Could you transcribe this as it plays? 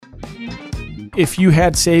if you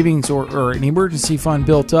had savings or an emergency fund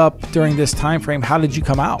built up during this time frame, how did you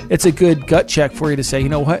come out? It's a good gut check for you to say, you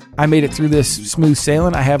know what, I made it through this smooth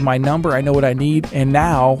sailing. I have my number. I know what I need. And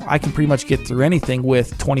now I can pretty much get through anything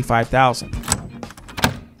with $25,000.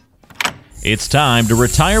 It's time to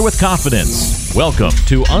retire with confidence. Welcome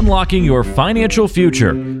to Unlocking Your Financial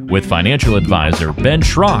Future with financial advisor Ben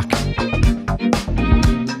Schrock.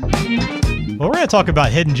 Well, we're going to talk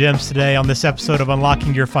about hidden gems today on this episode of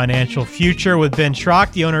Unlocking Your Financial Future with Ben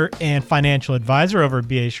Schrock, the owner and financial advisor over at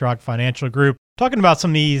B.A. Schrock Financial Group. Talking about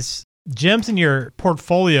some of these gems in your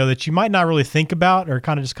portfolio that you might not really think about or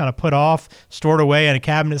kind of put off, stored away in a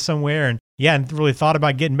cabinet somewhere, and hadn't really thought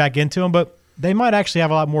about getting back into them, but they might actually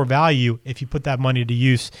have a lot more value if you put that money to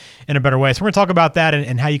use in a better way. So we're going to talk about that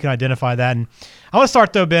and how you can identify that. And I want to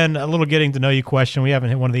start, though, Ben, a little getting to know you question. We haven't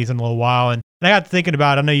hit one of these in a little while. And I got thinking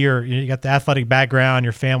about, I know you got the athletic background,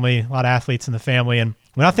 your family, a lot of athletes in the family. And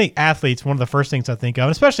when I think athletes, one of the first things I think of,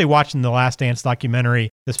 and especially watching the Last Dance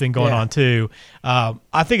documentary that's been going on too,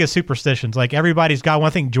 I think of superstitions. Like everybody's got one.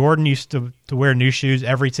 I think Jordan used to wear new shoes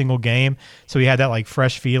every single game. So he had that like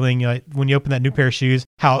fresh feeling. When you open that new pair of shoes,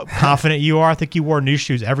 how confident you are. I think you wore new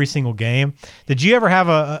shoes every single game. Did you ever have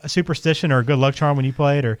a superstition or a good luck charm when you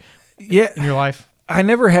played or in your life? I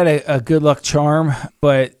never had a good luck charm,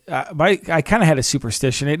 but I kind of had a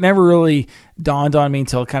superstition. It never really dawned on me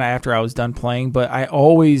until kind of after I was done playing, but I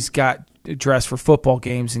always got dressed for football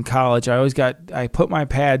games in college. I put my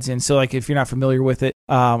pads in. So like if you're not familiar with it,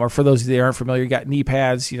 or for those of you that aren't familiar, you got knee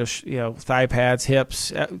pads, thigh pads,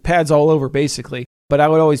 hips, pads all over basically. But I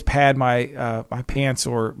would always pad my my pants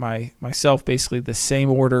or myself basically the same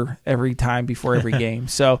order every time before every game.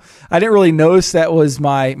 So I didn't really notice that was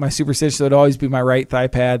my superstition. It would always be my right thigh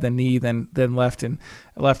pad, then knee, then left, and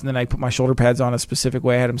then I put my shoulder pads on a specific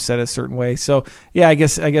way. I had them set a certain way. So yeah, I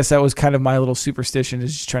guess that was kind of my little superstition,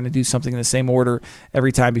 is just trying to do something in the same order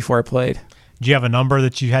every time before I played. Do you have a number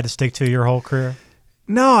that you had to stick to your whole career?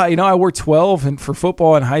 No, I wore 12 for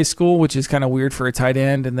football in high school, which is kind of weird for a tight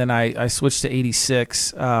end, and then I switched to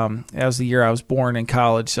 86. That was the year I was born in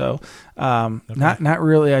college, so not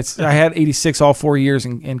really. I had 86 all 4 years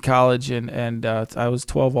in college, and I was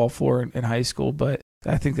 12 all 4 in high school, but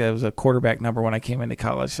I think that was a quarterback number when I came into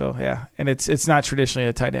college. So yeah, and it's not traditionally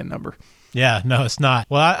a tight end number. Yeah, no, it's not.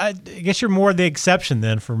 Well, I guess you're more the exception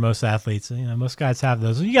then for most athletes. Most guys have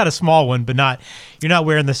those. You got a small one, but you're not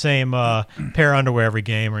wearing the same pair of underwear every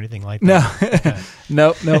game or anything like that.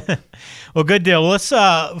 No. Nope. Well, good deal. Let's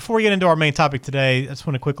before we get into our main topic today, I just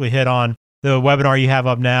want to quickly hit on the webinar you have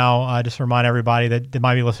up now. Just remind everybody that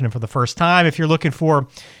might be listening for the first time. If you're looking for,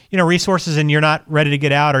 resources and you're not ready to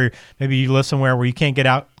get out, or maybe you live somewhere where you can't get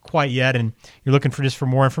out quite yet and you're looking for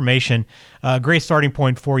more information, a great starting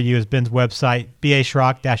point for you is Ben's website,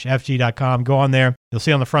 baschrock-fg.com. Go on there. You'll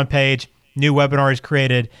see on the front page, new webinar is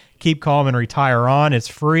created, Keep Calm and Retire On. It's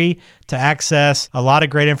free to access. A lot of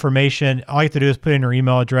great information. All you have to do is put in your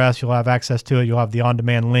email address. You'll have access to it. You'll have the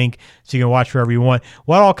on-demand link so you can watch wherever you want.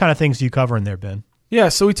 What all kind of things do you cover in there, Ben? Yeah,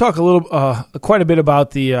 so we talk quite a bit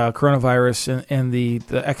about the coronavirus and the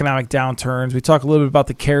economic downturns. We talk a little bit about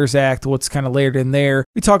the CARES Act, what's kind of layered in there.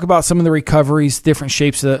 We talk about some of the recoveries, different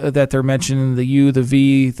shapes that they're mentioning, the U, the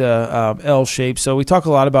V, the L shape. So we talk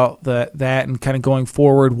a lot about that and kind of going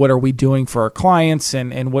forward, what are we doing for our clients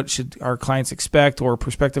and what should our clients expect or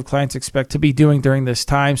prospective clients expect to be doing during this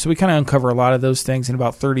time. So we kind of uncover a lot of those things in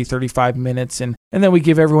about 30, 35 minutes. And then we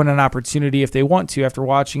give everyone an opportunity, if they want to, after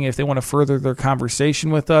watching it, if they want to further their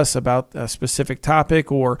conversation with us about a specific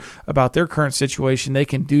topic or about their current situation, they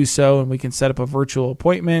can do so, and we can set up a virtual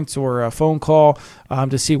appointment or a phone call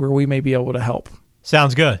to see where we may be able to help.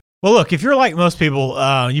 Sounds good. Well, look, if you're like most people,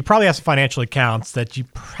 you probably have some financial accounts that you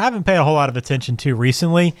haven't paid a whole lot of attention to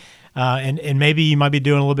recently. And maybe you might be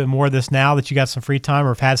doing a little bit more of this now that you got some free time or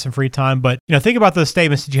have had some free time. But, think about those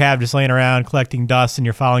statements that you have just laying around collecting dust in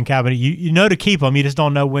your filing cabinet. You know to keep them. You just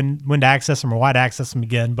don't know when to access them or why to access them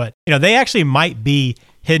again. But, they actually might be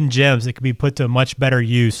hidden gems that could be put to a much better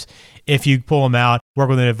use if you pull them out, work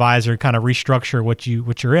with an advisor, kind of restructure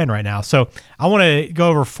what you're in right now. So I want to go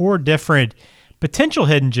over 4 different potential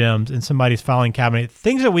hidden gems in somebody's filing cabinet,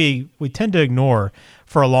 things that we tend to ignore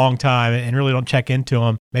for a long time and really don't check into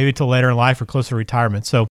them, maybe until later in life or close to retirement.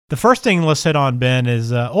 So the first thing let's hit on, Ben,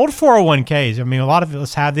 is old 401ks. I mean, a lot of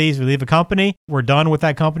us have these. We leave a company, we're done with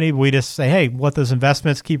that company. We just say, hey, let those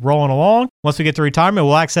investments keep rolling along. Once we get to retirement,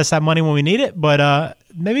 we'll access that money when we need it. But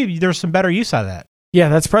maybe there's some better use out of that. Yeah,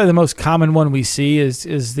 that's probably the most common one we see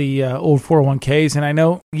is the old 401ks. And I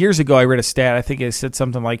know years ago I read a stat. I think it said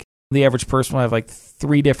something like the average person will have like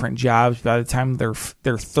 3 different jobs by the time they're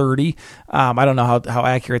 30. I don't know how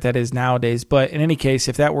accurate that is nowadays, but in any case,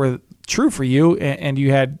 if that were true for you and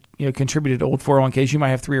you had contributed to old 401ks, you might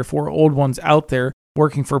have 3 or 4 old ones out there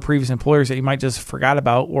working for previous employers that you might just forgot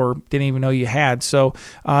about or didn't even know you had. So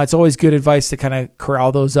it's always good advice to kind of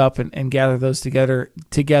corral those up and gather those together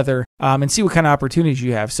and see what kind of opportunities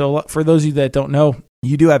you have. So for those of you that don't know,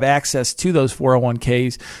 you do have access to those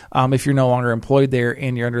 401ks if you're no longer employed there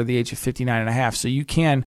and you're under the age of 59 and a half. So you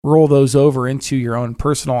can roll those over into your own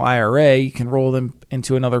personal IRA. You can roll them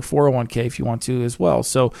into another 401k if you want to as well.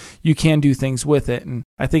 So you can do things with it. And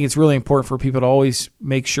I think it's really important for people to always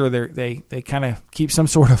make sure they kind of keep some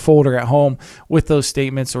sort of folder at home with those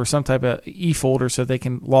statements or some type of e-folder so they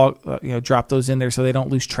can drop those in there so they don't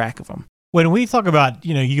lose track of them. When we talk about,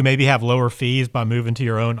 you maybe have lower fees by moving to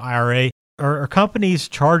your own IRA, are companies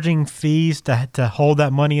charging fees to hold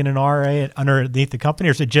that money in an IRA underneath the company,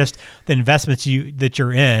 or is it just the investments that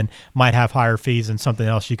you're in might have higher fees than something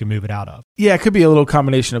else you can move it out of? Yeah, it could be a little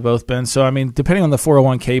combination of both, Ben. So, depending on the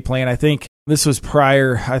 401k plan, I think this was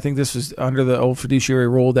under the old fiduciary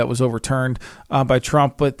rule that was overturned by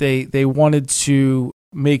Trump, but they wanted to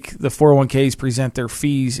make the 401ks present their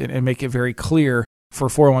fees and make it very clear for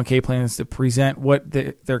 401k plans to present what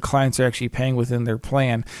their clients are actually paying within their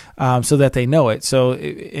plan so that they know it. So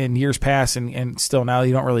in years past and still now,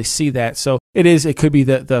 you don't really see that. So it could be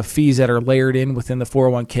the fees that are layered in within the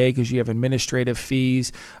 401k because you have administrative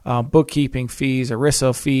fees, bookkeeping fees,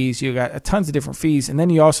 ERISA fees. You got tons of different fees. And then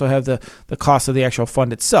you also have the cost of the actual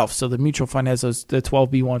fund itself. So the mutual fund has the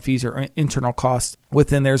 12B1 fees or internal costs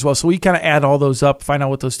within there as well. So we kind of add all those up, find out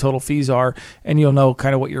what those total fees are, and you'll know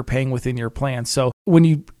kind of what you're paying within your plan. So when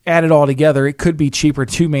you add it all together, it could be cheaper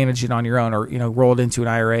to manage it on your own or, roll it into an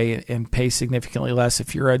IRA and pay significantly less.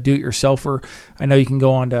 If you're a do-it-yourselfer, I know you can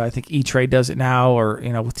go on to, I think E-Trade does it now, or,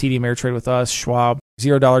 with TD Ameritrade with us, Schwab,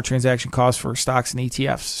 $0 transaction cost for stocks and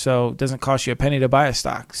ETFs. So it doesn't cost you a penny to buy a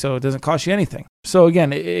stock. So it doesn't cost you anything. So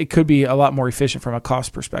again, it could be a lot more efficient from a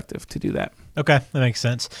cost perspective to do that. Okay, that makes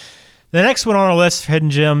sense. The next one on our list, Hidden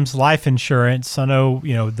Gems, life insurance. I know,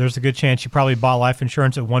 there's a good chance you probably bought life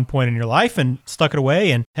insurance at one point in your life and stuck it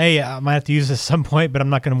away. And hey, I might have to use this at some point, but I'm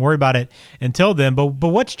not going to worry about it until then. But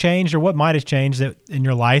what's changed or what might have changed in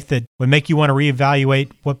your life that would make you want to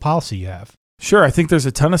reevaluate what policy you have? Sure. I think there's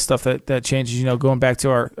a ton of stuff that changes, going back to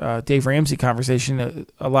our Dave Ramsey conversation,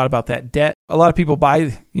 a lot about that debt. A lot of people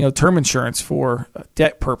buy, term insurance for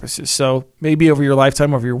debt purposes. So maybe over your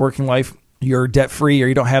lifetime, over your working life, you're debt-free or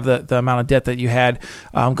you don't have the amount of debt that you had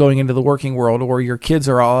going into the working world, or your kids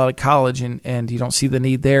are all out of college and you don't see the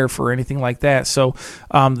need there for anything like that. So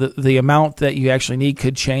the amount that you actually need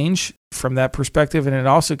could change from that perspective. And it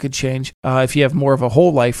also could change if you have more of a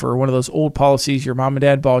whole life or one of those old policies your mom and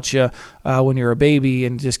dad bought you when you were a baby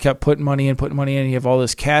and just kept putting money in, and you have all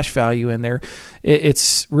this cash value in there.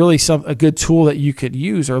 It's really a good tool that you could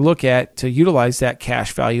use or look at to utilize that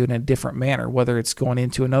cash value in a different manner, whether it's going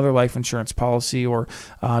into another life insurance policy or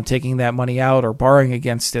taking that money out or borrowing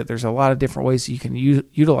against it. There's a lot of different ways that you can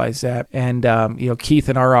utilize that. And, Keith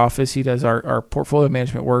in our office, he does our portfolio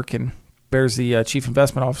management work and bears the chief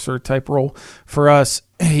investment officer type role for us.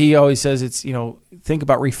 He always says it's, think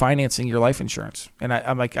about refinancing your life insurance. And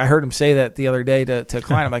I'm like, I heard him say that the other day to a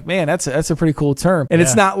client. I'm like, man, that's a pretty cool term. And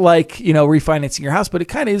It's not like, refinancing your house, but it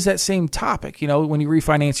kind of is that same topic. When you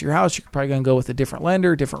refinance your house, you're probably going to go with a different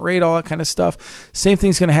lender, different rate, all that kind of stuff. Same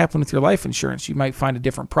thing's going to happen with your life insurance. You might find a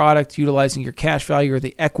different product utilizing your cash value or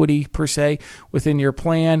the equity per se within your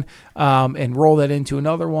plan and roll that into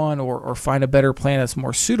another one or find a better plan that's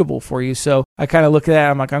more suitable for you. So I kind of look at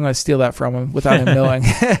that. I'm like, I'm going to steal that from him without him knowing.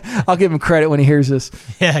 I'll give him credit when he hears this.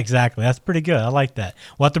 Yeah, exactly. That's pretty good. I like that.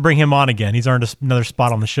 We'll have to bring him on again. He's earned another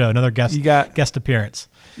spot on the show, another guest appearance.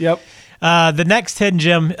 Yep. The next hidden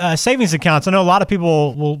gem, savings accounts. I know a lot of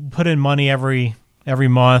people will put in money every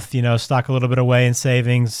month, stock a little bit away in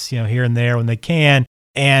savings, here and there when they can.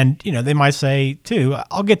 And, they might say, too,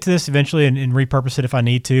 I'll get to this eventually and repurpose it if I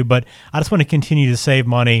need to, but I just want to continue to save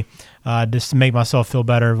money just to make myself feel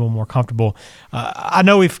better, a little more comfortable. I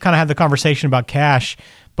know we've kind of had the conversation about cash,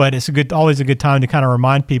 but it's always a good time to kind of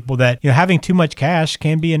remind people that, having too much cash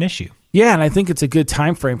can be an issue. Yeah, and I think it's a good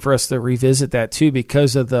time frame for us to revisit that too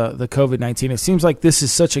because of the COVID-19. It seems like this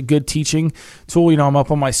is such a good teaching tool. I'm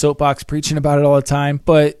up on my soapbox preaching about it all the time.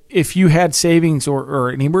 But if you had savings or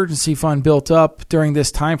an emergency fund built up during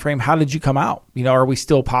this time frame, how did you come out? Are we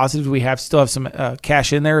still positive? Do we still have some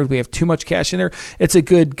cash in there? Do we have too much cash in there? It's a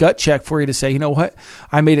good gut check for you to say, you know what?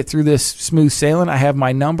 I made it through this smooth sailing. I have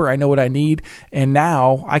my number. I know what I need. And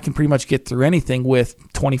now I can pretty much get through anything with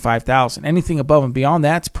 $25,000. Anything above and beyond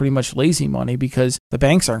that's pretty much lazy money because the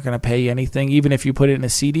banks aren't going to pay you anything. Even if you put it in a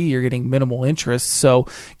CD, you're getting minimal interest. So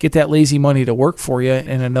get that lazy money to work for you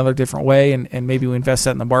in another different way, and maybe we invest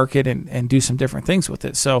that in the market and do some different things with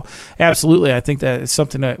it. So absolutely, I think that it's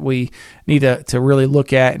something that we need to really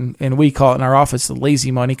look at, and we call it in our office the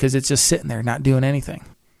lazy money because it's just sitting there not doing anything.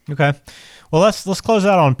 Okay. Well, let's close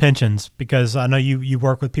out on pensions, because I know you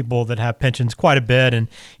work with people that have pensions quite a bit, and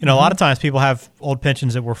a lot of times people have old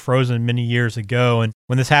pensions that were frozen many years ago, and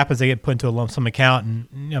when this happens, they get put into a lump sum account,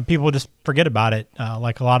 and people just forget about it,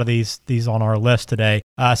 like a lot of these on our list today.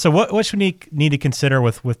 So what should we need to consider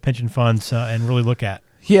with pension funds and really look at?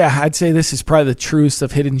 Yeah, I'd say this is probably the truest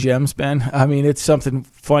of hidden gems, Ben. I mean, it's something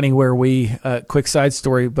funny where quick side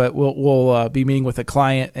story, but we'll be meeting with a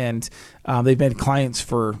client, and they've been clients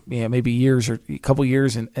for maybe years or a couple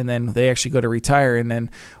years, and then they actually go to retire, and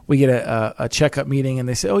then we get a checkup meeting, and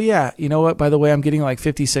they say, oh yeah, you know what, by the way, I'm getting like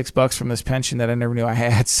 $56 from this pension that I never knew I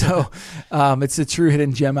had. So it's a true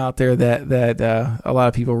hidden gem out there that a lot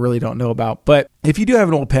of people really don't know about. But if you do have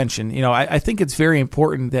an old pension, I think it's very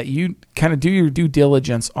important that you kind of do your due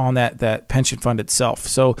diligence on that pension fund itself.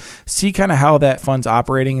 So see kind of how that fund's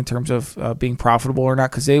operating in terms of being profitable or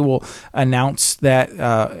not, because they will announce that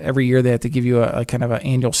every year. They have to give you a kind of an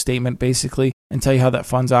annual statement basically and tell you how that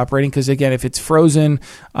fund's operating. Because again, if it's frozen,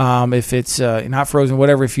 if it's not frozen,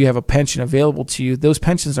 whatever, if you have a pension available to you, those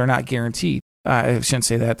pensions are not guaranteed. I shouldn't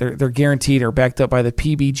say that. They're guaranteed or backed up by the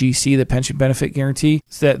PBGC, the Pension Benefit Guarantee.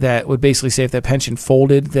 So that would basically say if that pension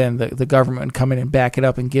folded, then the government would come in and back it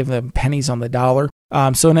up and give them pennies on the dollar.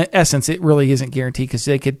 So in essence, it really isn't guaranteed because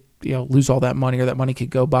they could lose all that money, or that money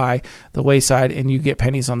could go by the wayside and you get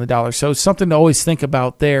pennies on the dollar. So it's something to always think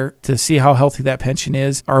about there to see how healthy that pension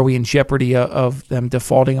is. Are we in jeopardy of them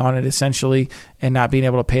defaulting on it essentially and not being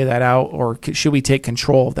able to pay that out? Or should we take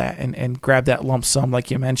control of that and grab that lump sum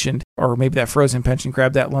like you mentioned, or maybe that frozen pension,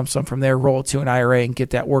 grab that lump sum from there, roll it to an IRA and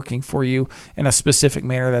get that working for you in a specific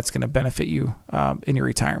manner that's going to benefit you in your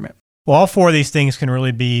retirement. Well, all four of these things can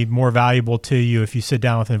really be more valuable to you if you sit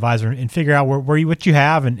down with an advisor and figure out what you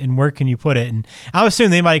have and where can you put it. And I would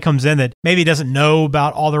assume anybody comes in that maybe doesn't know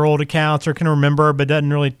about all their old accounts or can remember but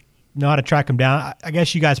doesn't really know how to track them down. I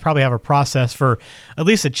guess you guys probably have a process for at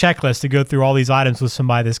least a checklist to go through all these items with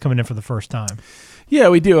somebody that's coming in for the first time. Yeah,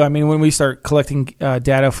 we do. I mean, when we start collecting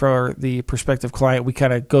data for the prospective client, we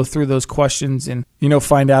kind of go through those questions and,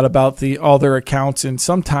 find out about all their accounts. And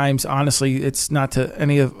sometimes, honestly, it's not to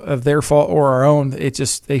any of their fault or our own. It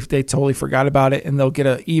just, they totally forgot about it, and they'll get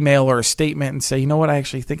an email or a statement and say, you know what, I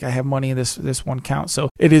actually think I have money in this one account. So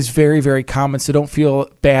it is very, very common. So don't feel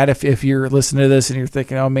bad if you're listening to this and you're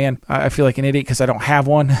thinking, oh man, I feel like an idiot because I don't have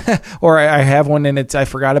one or I have one and I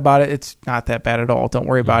forgot about it. It's not that bad at all. Don't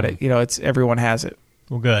worry about it. Everyone has it.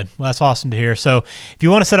 Well, good. Well, that's awesome to hear. So if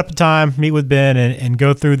you want to set up a time, meet with Ben and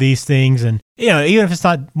go through these things, and even if it's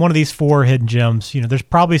not one of these four hidden gems, there's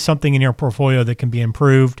probably something in your portfolio that can be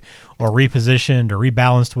improved or repositioned or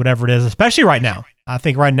rebalanced, whatever it is, especially right now. I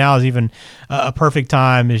think right now is even a perfect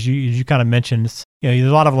time, as you kind of mentioned. There's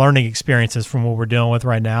a lot of learning experiences from what we're dealing with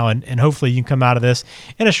right now, and hopefully you can come out of this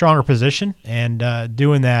in a stronger position, and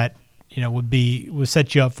doing that would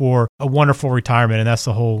set you up for a wonderful retirement, and that's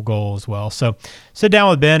the whole goal as well. So sit down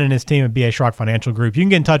with Ben and his team at B.A. Schrock Financial Group. You can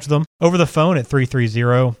get in touch with them over the phone at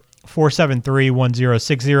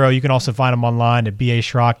 330-473-1060. You can also find them online at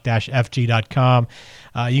baschrock-fg.com.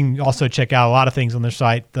 You can also check out a lot of things on their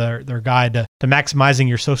site, their guide to maximizing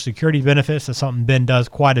your Social Security benefits. That's something Ben does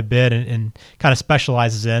quite a bit and kind of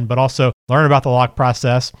specializes in, but also learn about the lock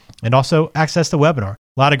process and also access the webinar.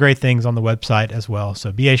 A lot of great things on the website as well.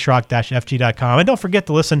 So baschrock-fg.com. And don't forget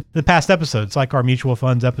to listen to the past episodes, like our mutual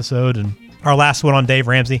funds episode and our last one on Dave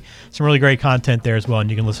Ramsey. Some really great content there as well, and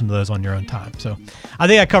you can listen to those on your own time. So I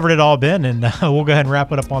think I covered it all, Ben, and we'll go ahead and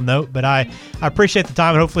wrap it up on note. But I appreciate the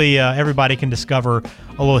time, and hopefully everybody can discover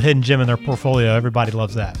a little hidden gem in their portfolio. Everybody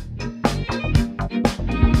loves that.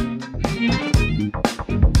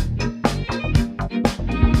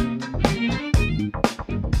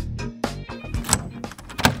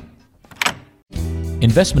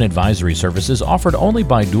 Investment advisory services offered only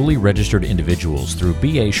by duly registered individuals through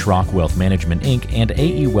B.A. Schrock Wealth Management, Inc. and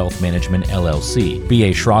A.E. Wealth Management, LLC.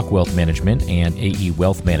 B.A. Schrock Wealth Management and A.E.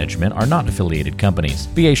 Wealth Management are not affiliated companies.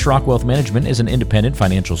 B.A. Schrock Wealth Management is an independent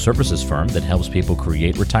financial services firm that helps people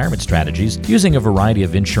create retirement strategies using a variety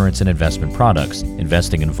of insurance and investment products.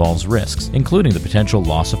 Investing involves risks, including the potential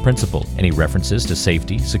loss of principal. Any references to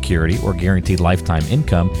safety, security, or guaranteed lifetime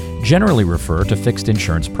income generally refer to fixed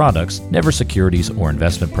insurance products, never securities or investments.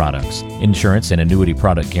 investment products. Insurance and annuity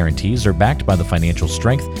product guarantees are backed by the financial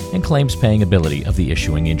strength and claims-paying ability of the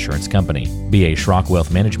issuing insurance company. B.A. Schrock Wealth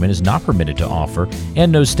Management is not permitted to offer,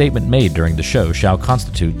 and no statement made during the show shall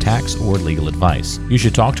constitute tax or legal advice. You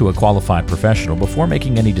should talk to a qualified professional before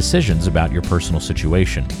making any decisions about your personal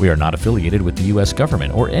situation. We are not affiliated with the U.S.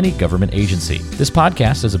 government or any government agency. This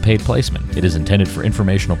podcast is a paid placement. It is intended for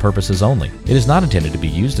informational purposes only. It is not intended to be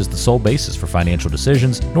used as the sole basis for financial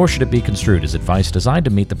decisions, nor should it be construed as advice designed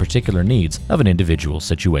to meet the particular needs of an individual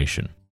situation.